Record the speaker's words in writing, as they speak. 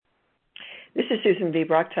This is Susan V.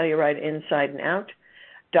 Brock, Telluride Inside and Out.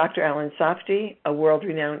 Dr. Alan Softy, a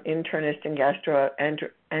world-renowned internist and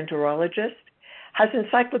gastroenterologist, has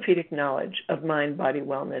encyclopedic knowledge of mind-body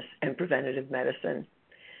wellness and preventative medicine.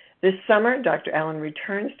 This summer, Dr. Alan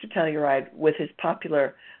returns to Telluride with his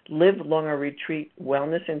popular Live Longer Retreat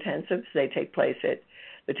Wellness Intensives. They take place at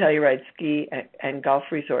the Telluride Ski and Golf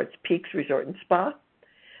Resort's Peaks Resort and Spa.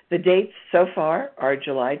 The dates so far are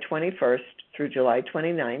July 21st through July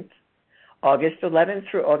 29th, August 11th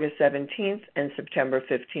through August 17th, and September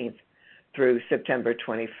 15th through September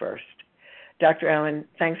 21st. Dr. Allen,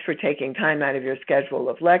 thanks for taking time out of your schedule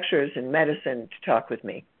of lectures and medicine to talk with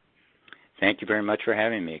me. Thank you very much for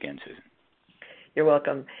having me again, Susan. You're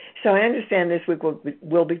welcome. So I understand this week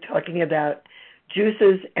we'll be talking about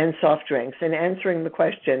juices and soft drinks and answering the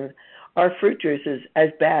question, are fruit juices as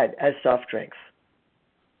bad as soft drinks?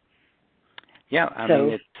 Yeah, I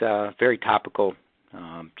mean, it's very topical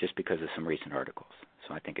just because of some recent articles.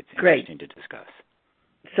 So I think it's interesting to discuss.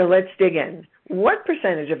 So let's dig in. What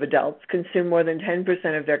percentage of adults consume more than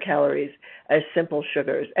 10% of their calories as simple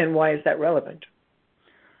sugars, and why is that relevant?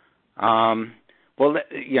 Well,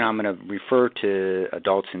 I'm going to refer to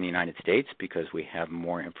adults in the United States because we have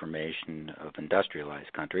more information of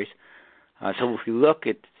industrialized countries. So if we look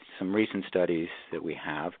at some recent studies that we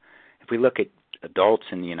have, if we look at adults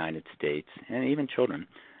in the United States, and even children,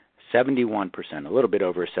 71%, a little bit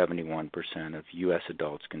over 71% of U.S.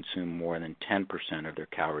 adults consume more than 10% of their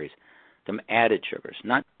calories from added sugars,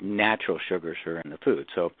 not natural sugars that are in the food.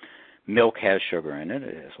 So milk has sugar in it.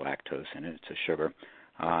 It has lactose in it. It's a sugar.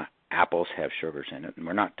 Apples have sugars in it. And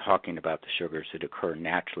we're not talking about the sugars that occur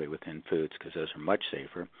naturally within foods because those are much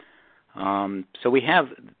safer. So we have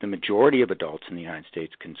the majority of adults in the United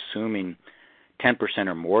States consuming 10%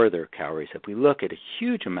 or more of their calories. If we look at a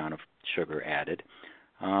huge amount of sugar added,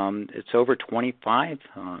 it's over 25%,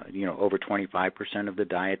 over 25% of the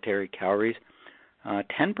dietary calories.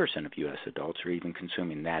 10% of U.S. adults are even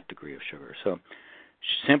consuming that degree of sugar. So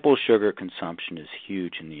simple sugar consumption is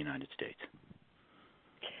huge in the United States.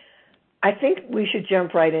 I think we should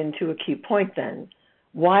jump right into a key point then.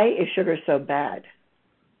 Why is sugar so bad?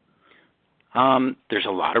 There's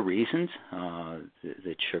a lot of reasons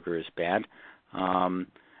that sugar is bad.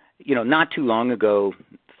 Not too long ago,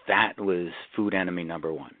 fat was food enemy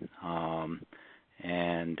number one.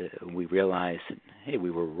 And we realized, hey,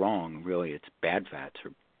 we were wrong. Really, it's bad fats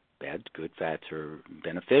or good fats are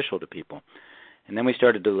beneficial to people. And then we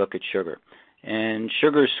started to look at sugar. And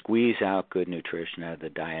sugars squeeze out good nutrition out of the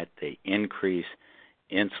diet. They increase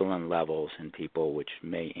insulin levels in people, which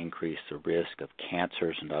may increase the risk of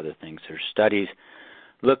cancers and other things. There's studies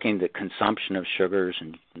looking at consumption of sugars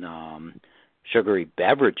and sugary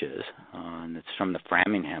beverages, and it's from the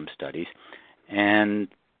Framingham studies, and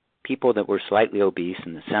people that were slightly obese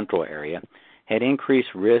in the central area had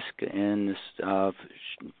increased risk of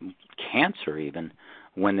cancer even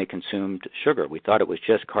when they consumed sugar. We thought it was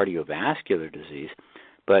just cardiovascular disease,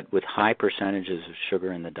 but with high percentages of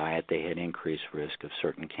sugar in the diet, they had increased risk of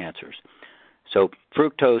certain cancers. So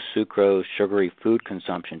fructose, sucrose, sugary food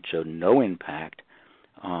consumption showed no impact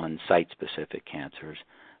on site-specific cancers,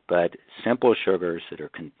 but simple sugars that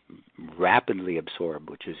are rapidly absorbed,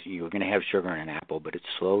 which is you're going to have sugar in an apple, but it's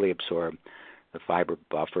slowly absorbed. The fiber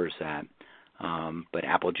buffers that, but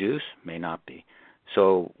apple juice may not be.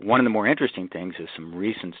 So one of the more interesting things is some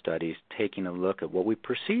recent studies taking a look at what we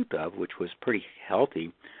perceived of, which was pretty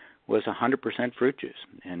healthy, was 100% fruit juice,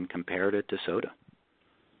 and compared it to soda.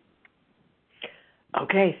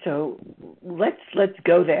 Okay, so let's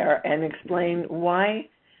go there and explain why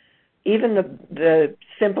even the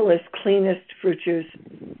simplest, cleanest fruit juice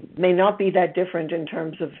may not be that different in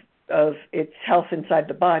terms of its health inside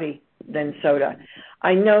the body than soda.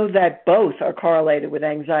 I know that both are correlated with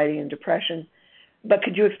anxiety and depression, but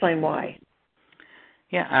could you explain why?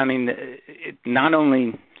 Yeah, I mean, not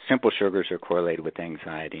only simple sugars are correlated with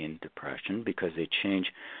anxiety and depression because they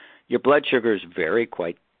change. Your blood sugars vary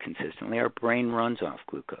quite consistently. Our brain runs off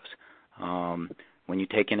glucose. When you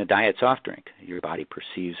take in a diet soft drink, your body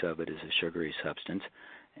perceives of it as a sugary substance,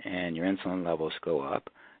 and your insulin levels go up.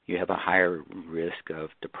 You have a higher risk of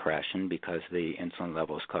depression because the insulin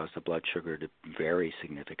levels cause the blood sugar to vary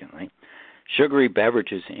significantly. Sugary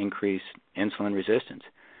beverages increase insulin resistance,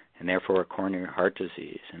 and therefore coronary heart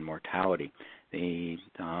disease and mortality. And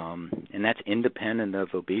that's independent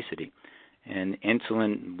of obesity. And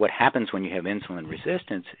insulin, what happens when you have insulin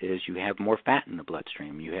resistance is you have more fat in the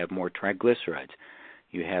bloodstream, you have more triglycerides,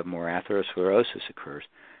 you have more atherosclerosis occurs,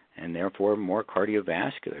 and therefore more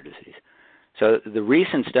cardiovascular disease. So the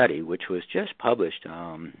recent study, which was just published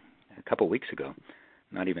a couple weeks ago,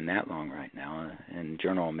 not even that long right now, in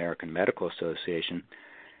Journal of American Medical Association,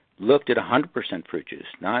 looked at 100% fruit juice,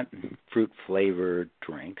 not fruit-flavored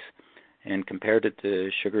drinks, and compared it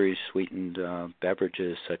to sugary sweetened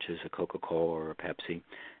beverages such as a Coca-Cola or a Pepsi.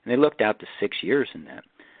 And they looked out to 6 years in that.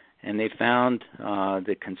 And they found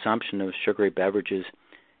the consumption of sugary beverages,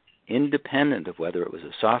 independent of whether it was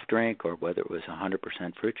a soft drink or whether it was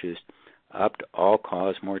 100% fruit juice, upped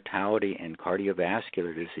all-cause mortality and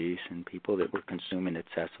cardiovascular disease in people that were consuming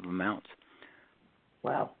excessive amounts.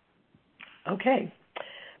 Wow. Okay.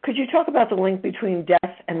 Could you talk about the link between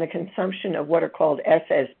death and the consumption of what are called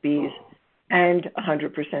SSBs and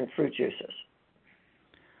 100% fruit juices?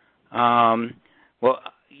 Well,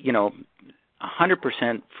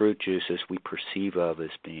 100% fruit juices we perceive of as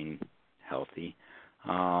being healthy.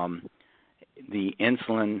 The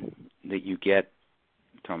insulin that you get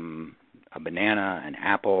from a banana, an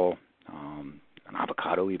apple, an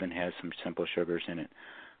avocado even has some simple sugars in it.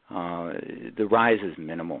 The rise is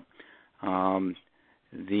minimal.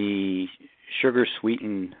 The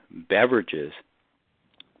sugar-sweetened beverages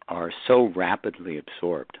are so rapidly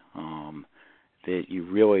absorbed that you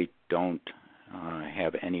really don't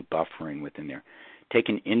have any buffering within there.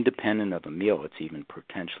 Taken independent of a meal, it's even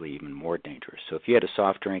potentially even more dangerous. So if you had a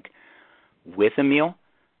soft drink with a meal,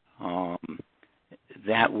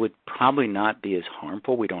 that would probably not be as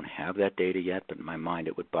harmful. We don't have that data yet, but in my mind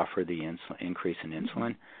it would buffer the increase in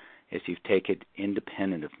insulin. If you take it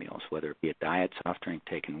independent of meals, whether it be a diet soft drink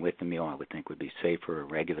taken with the meal, I would think would be safer, a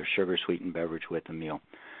regular sugar-sweetened beverage with a meal.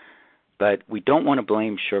 But we don't want to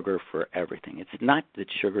blame sugar for everything. It's not that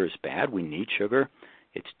sugar is bad. We need sugar.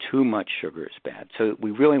 It's too much sugar is bad. So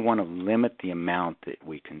we really want to limit the amount that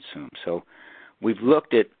we consume. So we've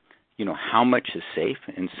looked at, how much is safe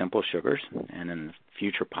in simple sugars, and in the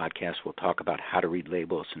future podcasts we'll talk about how to read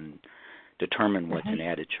labels and determine what's an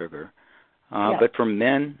added sugar. But for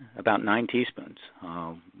men, about 9 teaspoons.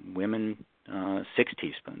 Women, 6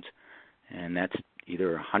 teaspoons. And that's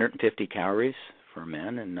either 150 calories for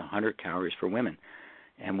men and 100 calories for women.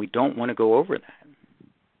 And we don't want to go over that.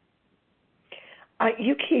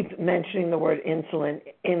 You keep mentioning the word insulin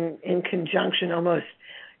in conjunction, almost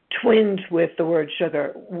twinned with the word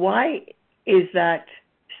sugar. Why is that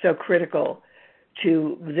so critical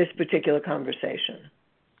to this particular conversation?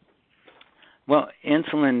 Well,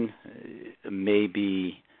 insulin may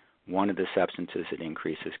be one of the substances that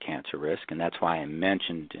increases cancer risk, and that's why I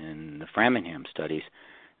mentioned in the Framingham studies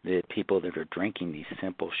that people that are drinking these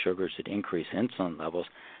simple sugars that increase insulin levels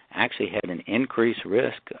actually had an increased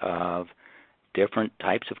risk of different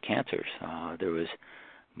types of cancers. There was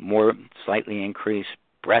more slightly increased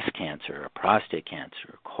breast cancer, prostate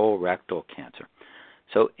cancer, colorectal cancer.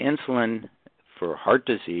 So insulin for heart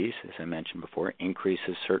disease, as I mentioned before,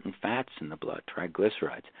 increases certain fats in the blood,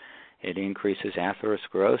 triglycerides. It increases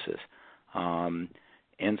atherosclerosis.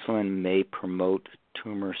 Insulin may promote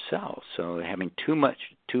tumor cells. So having too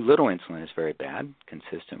little insulin is very bad,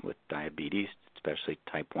 consistent with diabetes, especially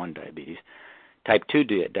type 1 diabetes. Type 2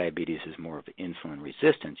 diabetes is more of insulin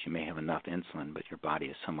resistance. You may have enough insulin, but your body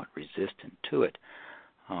is somewhat resistant to it.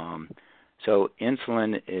 So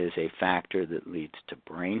insulin is a factor that leads to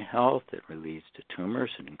brain health, that leads to tumors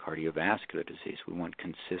and cardiovascular disease. We want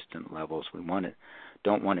consistent levels. We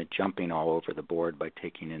don't want it jumping all over the board by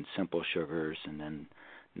taking in simple sugars and then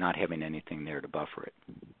not having anything there to buffer it.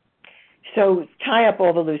 So tie up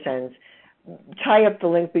all the loose ends. Tie up the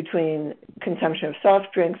link between consumption of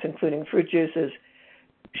soft drinks, including fruit juices,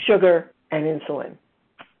 sugar, and insulin.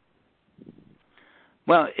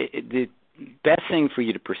 Well, the best thing for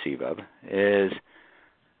you to perceive of is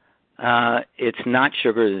it's not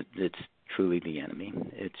sugar that's truly the enemy.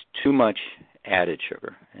 It's too much added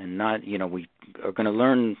sugar. And not, we are going to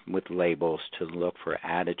learn with labels to look for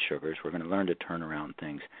added sugars. We're going to learn to turn around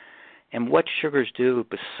things. And what sugars do,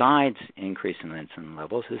 besides increasing insulin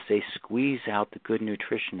levels, is they squeeze out the good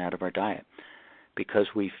nutrition out of our diet because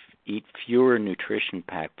we eat fewer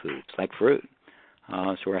nutrition-packed foods, like fruit.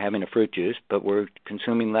 So we're having a fruit juice, but we're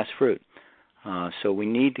consuming less fruit. So we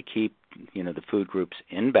need to keep, the food groups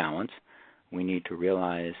in balance. We need to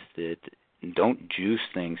realize that don't juice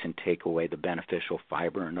things and take away the beneficial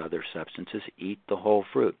fiber and other substances. Eat the whole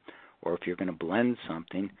fruit. Or if you're going to blend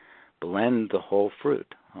something, blend the whole fruit.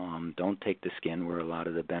 Don't take the skin where a lot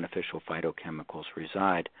of the beneficial phytochemicals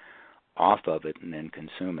reside off of it and then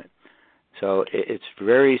consume it. So it's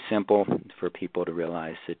very simple for people to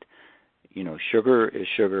realize that, sugar is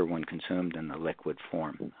sugar when consumed in the liquid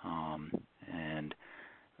form. And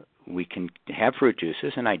we can have fruit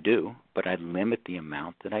juices, and I do, but I limit the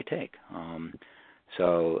amount that I take.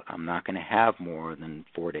 So I'm not going to have more than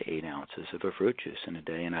 4 to 8 ounces of a fruit juice in a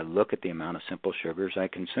day, and I look at the amount of simple sugars I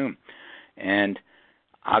consume. And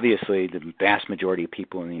obviously, the vast majority of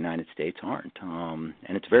people in the United States aren't. And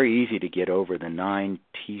it's very easy to get over the 9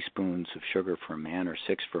 teaspoons of sugar for a man or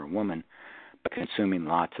 6 for a woman by consuming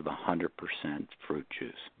lots of 100% fruit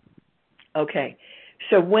juice. Okay.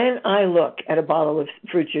 So when I look at a bottle of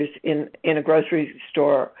fruit juice in a grocery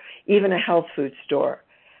store, even a health food store,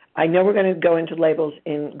 I know we're going to go into labels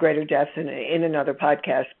in greater depth in another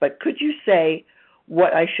podcast, but could you say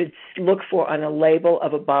what I should look for on a label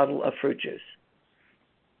of a bottle of fruit juice?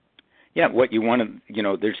 Yeah, what you want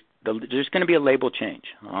to, there's going to be a label change,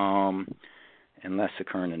 unless the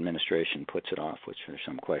current administration puts it off, which there's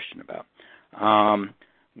some question about.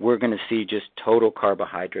 We're going to see just total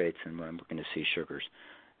carbohydrates, and we're going to see sugars.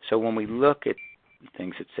 So when we look at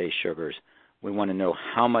things that say sugars, we want to know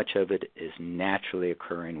how much of it is naturally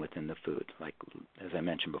occurring within the food. Like, as I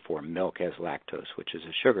mentioned before, milk has lactose, which is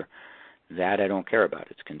a sugar. That I don't care about.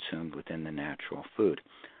 It's consumed within the natural food.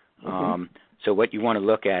 Mm-hmm. So what you want to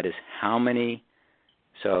look at is how many,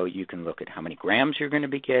 so you can look at how many grams you're going to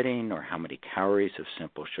be getting or how many calories of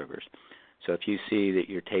simple sugars. So if you see that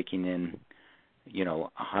you're taking in,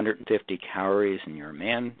 150 calories and you're a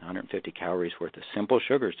man, 150 calories worth of simple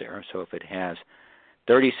sugars there. So if it has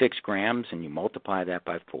 36 grams and you multiply that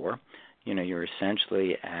by 4, you're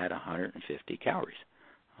essentially at 150 calories.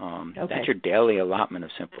 Okay. That's your daily allotment of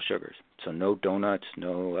simple sugars. So no donuts,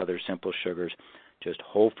 no other simple sugars, just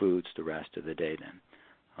whole foods the rest of the day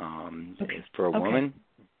then. Okay. For a woman,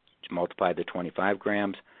 multiply the 25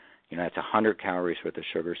 grams, that's 100 calories worth of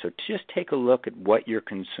sugar. So just take a look at what you're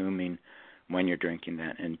consuming when you're drinking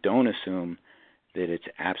that, and don't assume that it's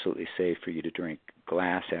absolutely safe for you to drink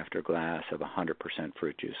glass after glass of 100%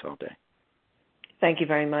 fruit juice all day. Thank you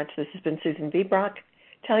very much. This has been Susan B. Brock,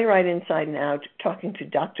 Telluride Inside and Out, talking to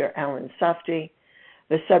Dr. Alan Safdie.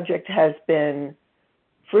 The subject has been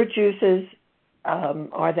fruit juices,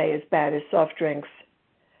 are they as bad as soft drinks,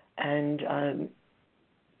 and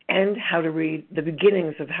how to read, the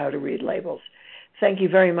beginnings of how to read labels. Thank you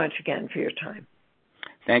very much again for your time.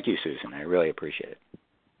 Thank you, Susan. I really appreciate it.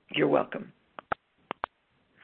 You're welcome.